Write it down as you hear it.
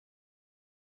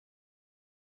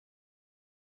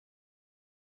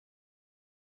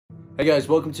Hey guys,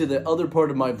 welcome to the other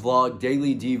part of my vlog,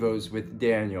 Daily Devos with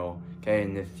Daniel, okay?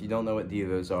 And if you don't know what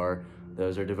Devos are,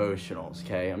 those are devotionals,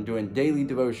 okay? I'm doing daily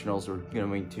devotionals. We're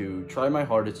going to try my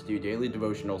hardest to do daily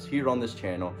devotionals here on this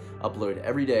channel, upload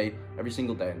every day, every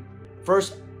single day.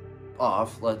 First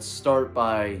off, let's start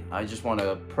by, I just want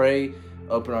to pray,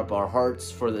 open up our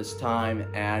hearts for this time,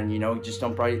 and, just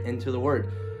jump right into the Word.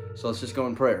 So let's just go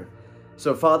in prayer.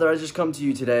 So, Father, I just come to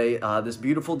you today, this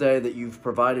beautiful day that you've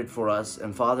provided for us.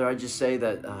 And, Father, I just say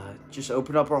that just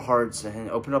open up our hearts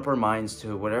and open up our minds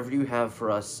to whatever you have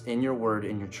for us in your word,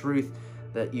 in your truth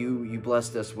that you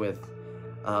blessed us with.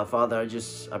 Father,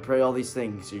 I pray all these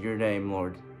things in your name,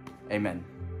 Lord. Amen.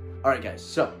 All right, guys.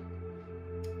 So,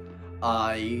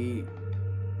 I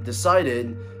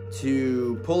decided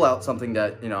to pull out something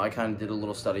that, I kind of did a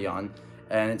little study on.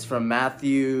 And it's from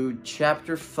Matthew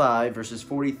chapter 5, verses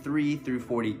 43 through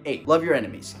 48. Love your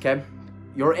enemies, okay?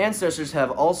 Your ancestors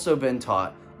have also been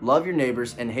taught, love your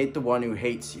neighbors and hate the one who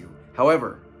hates you.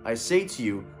 However, I say to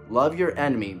you, love your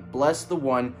enemy, bless the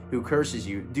one who curses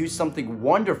you, do something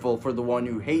wonderful for the one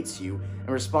who hates you, and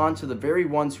respond to the very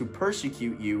ones who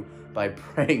persecute you by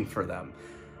praying for them.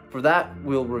 For that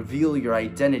will reveal your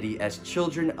identity as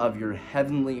children of your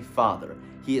heavenly Father.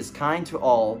 He is kind to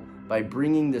all, by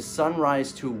bringing the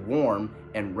sunrise to warm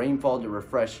and rainfall to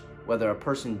refresh, whether a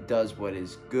person does what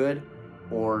is good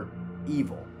or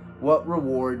evil. What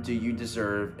reward do you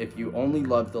deserve if you only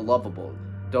love the lovable?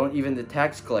 Don't even the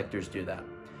tax collectors do that?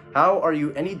 How are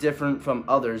you any different from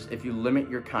others if you limit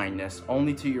your kindness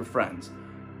only to your friends?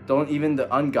 Don't even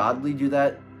the ungodly do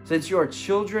that? Since you are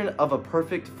children of a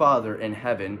perfect Father in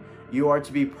heaven, you are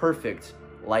to be perfect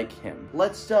like him.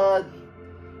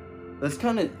 I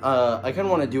kind of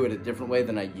want to do it a different way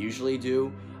than I usually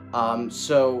do. I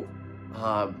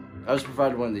was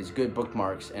provided one of these good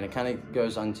bookmarks, and it kind of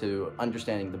goes into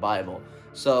understanding the Bible.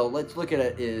 So let's look at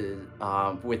it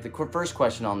with the first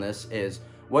question on this is,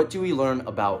 what do we learn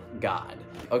about God?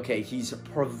 Okay, he's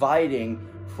providing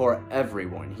for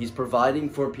everyone. He's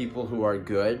providing for people who are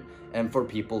good and for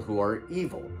people who are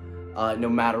evil, no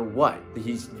matter what.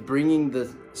 He's bringing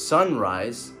the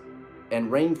sunrise and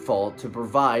rainfall to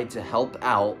provide, to help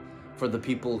out for the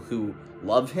people who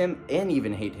love him and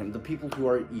even hate him, the people who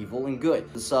are evil and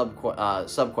good. The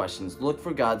sub questions, look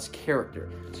for God's character.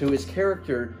 So his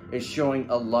character is showing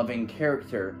a loving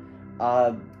character,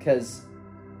 because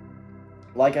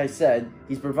like I said,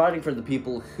 he's providing for the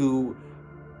people who,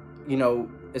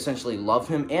 essentially love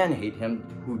him and hate him,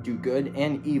 who do good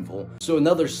and evil. So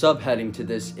another subheading to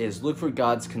this is look for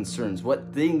God's concerns.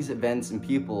 What things, events, and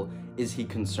people is he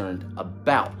concerned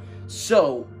about?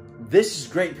 So this is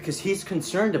great because he's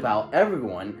concerned about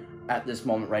everyone at this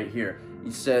moment right here.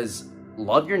 He says,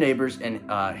 love your neighbors and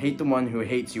hate the one who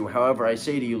hates you. However, I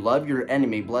say to you, love your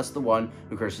enemy, bless the one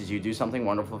who curses you, do something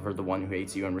wonderful for the one who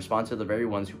hates you, and respond to the very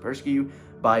ones who persecute you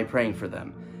by praying for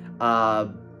them.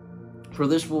 For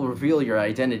this will reveal your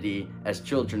identity as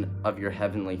children of your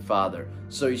heavenly Father.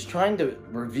 So he's trying to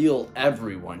reveal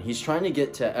everyone. He's trying to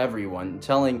get to everyone,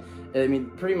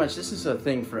 pretty much this is a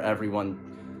thing for everyone,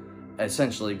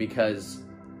 essentially, because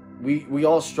we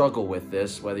all struggle with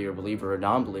this, whether you're a believer or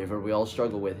non-believer. We all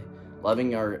struggle with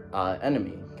loving our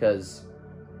enemy, because,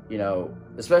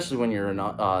 especially when you're a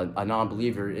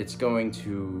non-believer, it's going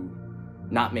to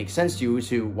not make sense to you,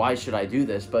 to why should I do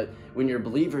this? But when you're a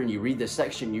believer and you read this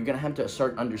section, you're gonna have to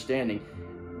start understanding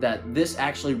that this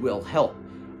actually will help.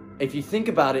 If you think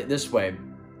about it this way,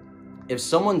 if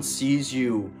someone sees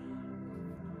you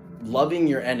loving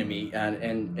your enemy,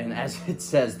 and as it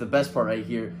says, the best part right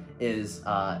here is,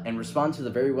 and respond to the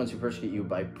very ones who persecute you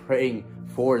by praying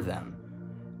for them.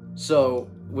 So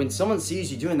when someone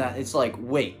sees you doing that, it's like,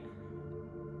 wait,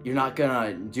 you're not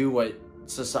gonna do what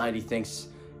society thinks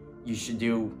you should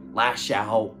do, lash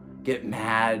out, get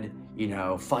mad,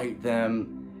 fight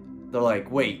them. They're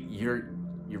like, wait, you're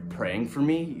praying for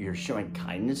me? You're showing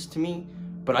kindness to me?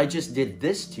 But I just did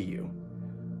this to you.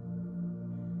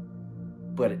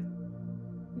 But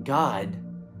God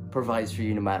provides for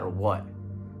you no matter what.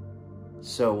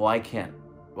 So why can't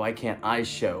I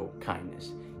show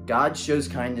kindness? God shows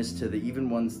kindness to the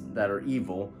even ones that are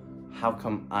evil. How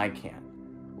come I can't?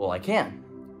 Well, I can,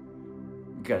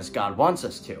 because God wants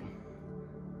us to.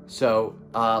 So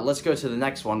let's go to the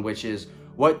next one, which is,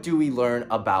 what do we learn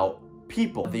about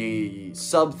people? The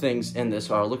sub things in this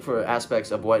are look for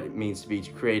aspects of what it means to be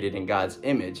created in God's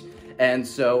image. And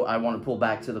so I want to pull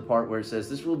back to the part where it says,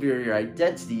 this will be your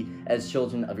identity as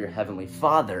children of your heavenly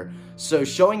Father. So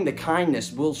showing the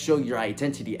kindness will show your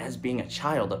identity as being a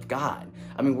child of God.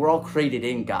 We're all created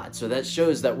in God. So that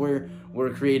shows that we're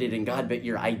created in God, but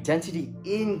your identity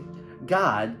in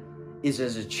God is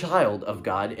as a child of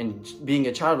God, and being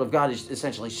a child of God is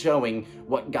essentially showing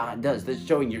what God does. That's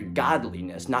showing your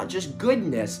godliness, not just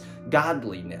goodness,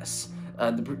 godliness.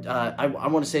 I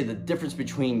want to say the difference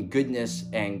between goodness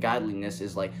and godliness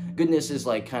is like, goodness is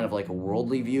like kind of like a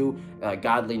worldly view.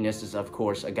 Godliness is, of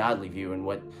course, a godly view. And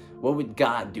what would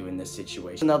God do in this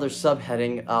situation? Another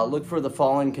subheading, look for the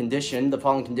fallen condition. The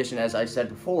fallen condition, as I said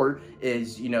before,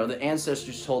 is, you know, the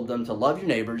ancestors told them to love your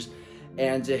neighbors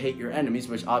and to hate your enemies,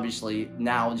 which obviously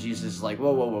now Jesus is like,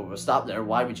 whoa, stop there.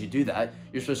 Why would you do that?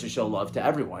 You're supposed to show love to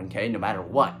everyone, okay, no matter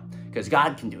what, because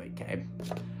God can do it, okay?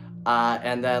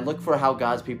 And then look for how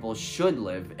God's people should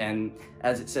live. And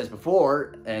as it says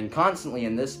before, and constantly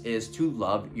in this, is to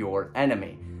love your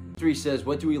enemy. 3 says,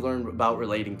 what do we learn about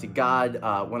relating to God?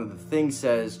 One of the things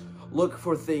says, look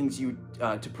for things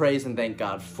to praise and thank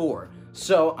God for.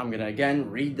 So I'm going to again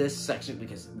read this section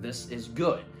because this is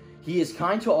good. He is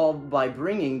kind to all by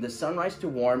bringing the sunrise to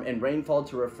warm and rainfall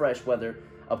to refresh, whether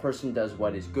a person does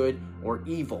what is good or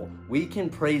evil. We can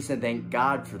praise and thank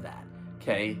God for that,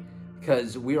 okay?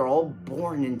 Because we are all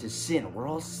born into sin. We're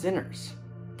all sinners,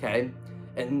 okay?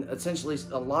 And essentially,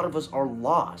 a lot of us are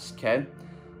lost, okay?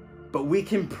 But we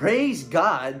can praise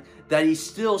God that he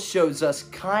still shows us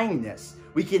kindness.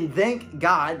 We can thank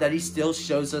God that he still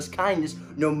shows us kindness,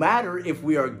 no matter if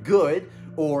we are good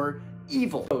or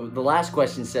evil. So the last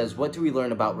question says, what do we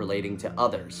learn about relating to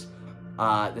others?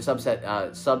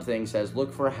 The sub thing says,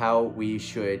 look for how we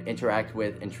should interact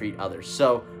with and treat others.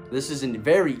 So this is a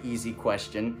very easy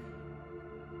question,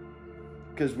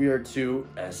 because we are to,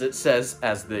 as it says,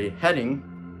 as the heading,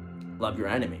 love your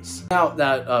enemies. Now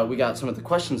that we got some of the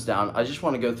questions down, I just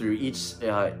want to go through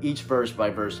each verse by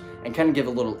verse and kind of give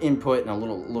a little input and a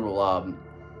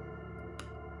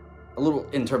little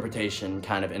interpretation,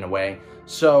 kind of, in a way.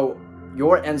 So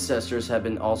your ancestors have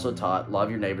been also taught, love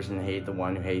your neighbors and hate the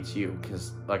one who hates you.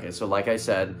 Because, okay, so like I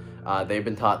said, they've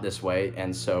been taught this way,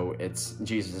 and so it's,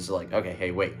 Jesus is like, okay,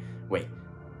 hey, wait.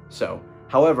 So,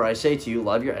 however, I say to you,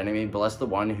 love your enemy, bless the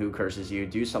one who curses you,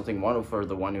 do something wonderful for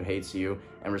the one who hates you,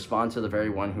 and respond to the very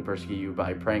one who persecutes you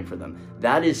by praying for them.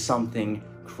 That is something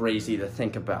crazy to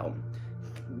think about.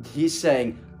 He's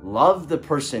saying, love the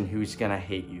person who's gonna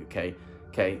hate you, okay?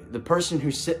 Okay, the person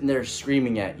who's sitting there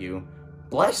screaming at you,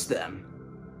 bless them.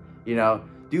 You know,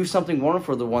 do something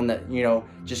wonderful for the one that, you know,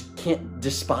 just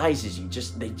despises you,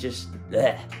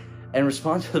 bleh. And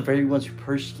respond to the very ones who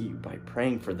persecute you by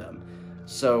praying for them.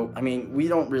 So, I mean, we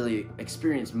don't really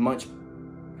experience much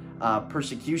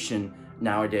persecution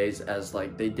nowadays as,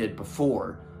 like, they did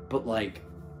before. But, like,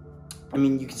 I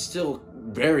mean, you can still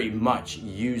very much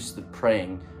use the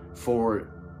praying for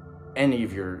any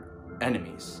of your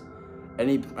enemies.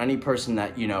 Any person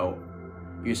that, you know,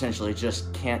 you essentially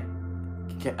just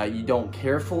you don't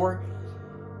care for,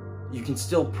 you can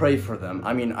still pray for them.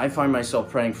 I mean, I find myself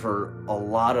praying for a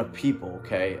lot of people,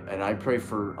 okay? And I pray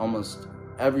for almost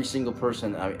every single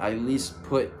person I at least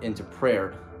put into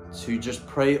prayer, to just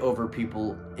pray over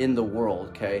people in the world,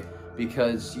 okay?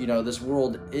 Because, you know, this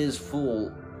world is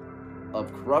full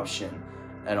of corruption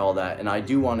and all that, and I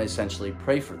do want to essentially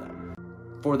pray for them.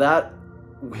 For that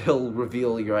will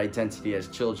reveal your identity as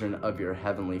children of your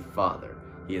heavenly Father.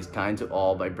 He is kind to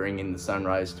all by bringing the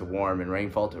sunrise to warm and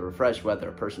rainfall to refresh, whether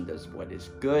a person does what is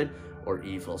good or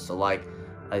evil. So like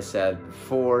I said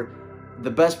before, the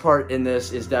best part in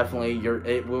this is definitely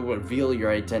it will reveal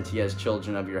your identity as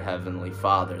children of your heavenly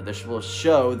Father. This will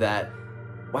show that,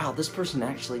 wow, this person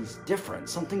actually is different.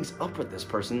 Something's up with this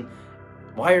person.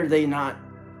 Why are they not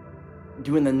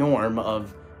doing the norm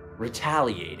of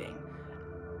retaliating?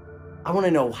 I want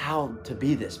to know how to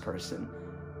be this person.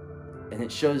 And it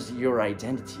shows your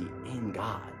identity in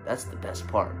God. That's the best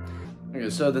part. Okay,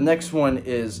 so the next one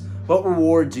is, what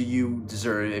reward do you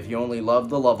deserve if you only love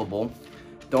the lovable?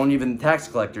 Don't even tax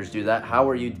collectors do that. How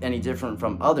are you any different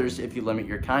from others if you limit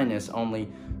your kindness only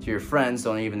to your friends?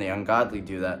 Don't even the ungodly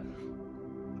do that.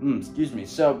 Excuse me.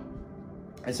 So,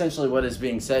 essentially what is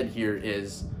being said here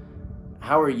is,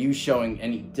 how are you showing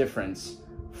any difference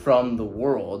from the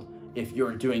world if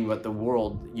you're doing what the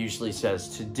world usually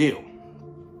says to do?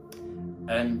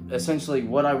 And essentially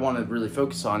what I want to really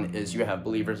focus on is, you have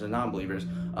believers and non-believers,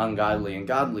 ungodly and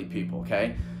godly people,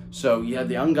 okay? So you have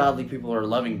the ungodly people who are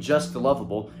loving just the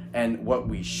lovable, and what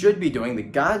we should be doing, the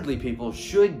godly people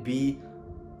should be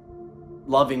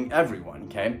loving everyone,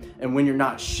 okay? And when you're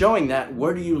not showing that,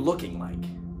 what are you looking like?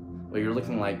 Well, you're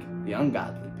looking like the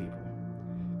ungodly people,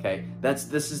 okay?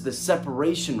 This is the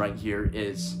separation right here,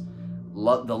 is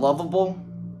the lovable,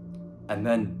 and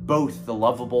then both the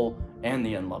lovable and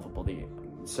the unlovable.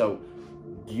 So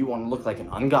do you want to look like an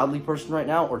ungodly person right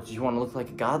now, or do you want to look like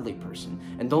a godly person?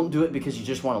 And don't do it because you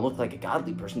just want to look like a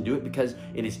godly person. Do it because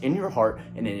it is in your heart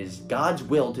and it is God's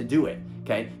will to do it,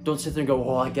 okay? Don't sit there and go,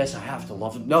 well, I guess I have to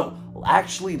love them. No,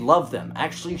 actually love them.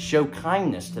 Actually show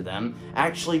kindness to them.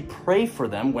 Actually pray for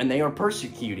them when they are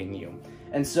persecuting you.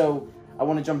 And so I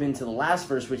want to jump into the last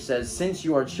verse, which says, since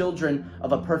you are children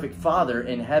of a perfect Father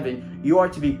in heaven, you are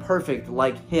to be perfect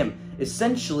like him.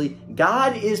 Essentially,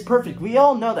 God is perfect. We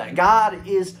all know that. God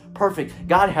is perfect.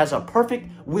 God has a perfect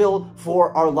will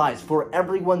for our lives, for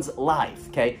everyone's life,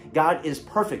 okay? God is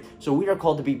perfect. So we are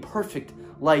called to be perfect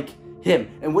like him.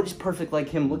 And what does perfect like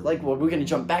him look like? Well, we're going to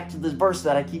jump back to this verse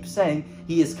that I keep saying.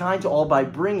 He is kind to all by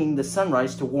bringing the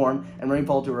sunrise to warm and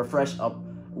rainfall to refresh up,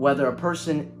 whether a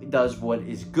person does what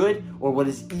is good or what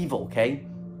is evil, okay?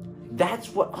 That's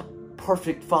what a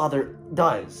perfect Father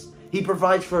does. He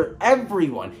provides for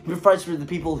everyone. He provides for the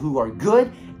people who are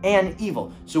good and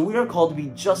evil. So we are called to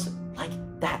be just like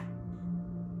that.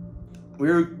 We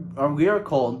are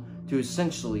called to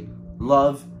essentially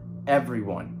love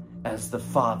everyone as the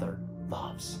Father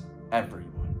loves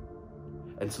everyone.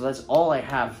 And so that's all I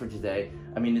have for today.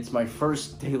 I mean, it's my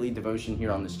first daily devotion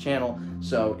here on this channel,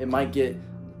 so it might get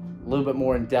a little bit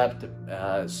more in depth,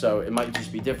 so it might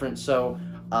just be different. So,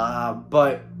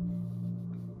 but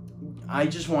I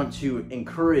just want to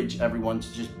encourage everyone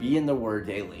to just be in the Word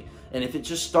daily. And if it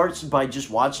just starts by just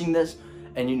watching this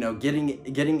and, you know,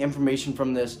 getting information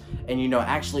from this and, you know,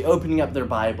 actually opening up their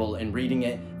Bible and reading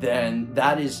it, then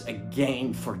that is a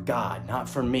gain for God, not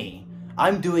for me.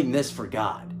 I'm doing this for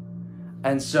God.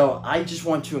 And so I just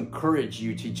want to encourage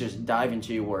you to just dive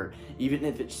into your Word, even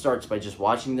if it starts by just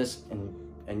watching this and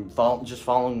just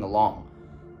following along.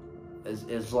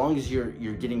 As long as you're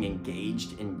getting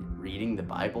engaged in reading the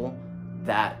Bible,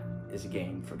 that is a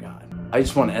gain for God. I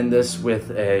just want to end this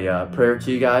with a prayer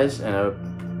to you guys, and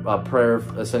a prayer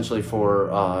essentially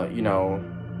for you know,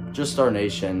 just our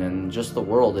nation and just the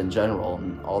world in general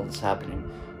and all that's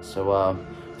happening. So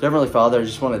Heavenly Father, I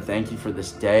just want to thank you for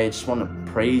this day. I just want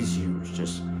to praise you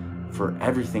just for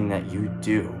everything that you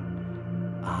do.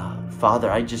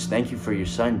 Father, I just thank you for your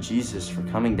Son, Jesus, for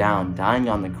coming down, dying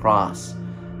on the cross,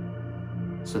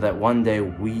 so that one day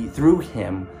through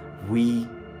him, we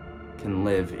can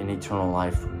live in eternal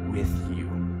life with you.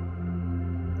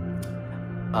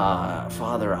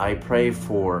 Father, I pray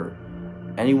for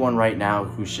anyone right now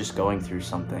who's just going through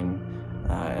something,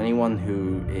 anyone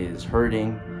who is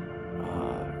hurting.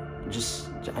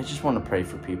 I just want to pray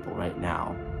for people right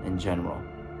now in general.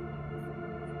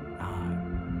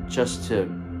 Just to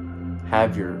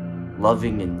have your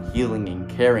loving and healing and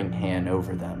caring hand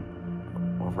over them,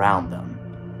 around them.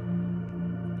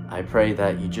 I pray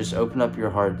that you just open up your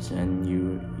hearts and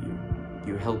you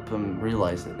help them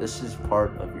realize that this is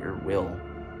part of your will,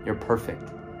 your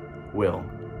perfect will.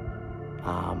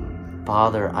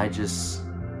 Father, I just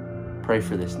pray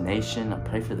for this nation. I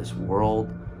pray for this world.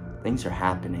 Things are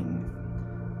happening,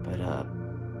 but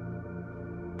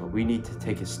we need to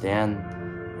take a stand,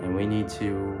 and we need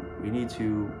to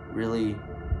really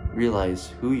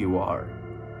realize who you are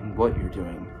and what you're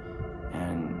doing,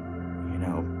 and, you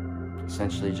know,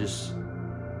 essentially just,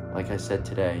 like I said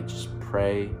today, just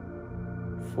pray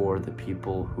for the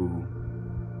people who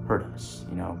hurt us,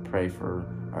 you know, pray for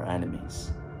our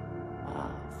enemies.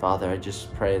 Father, I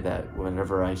just pray that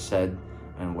whatever I said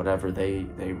and whatever they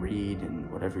read and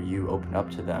whatever you open up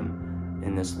to them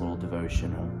in this little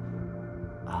devotional,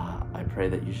 I pray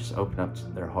that you just open up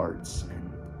their hearts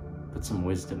and put some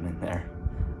wisdom in there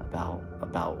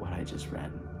about what I just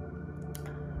read.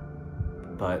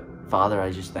 But Father,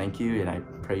 I just thank you and I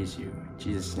praise you. In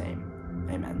Jesus' name,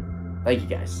 amen. Thank you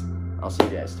guys. I'll see you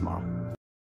guys tomorrow.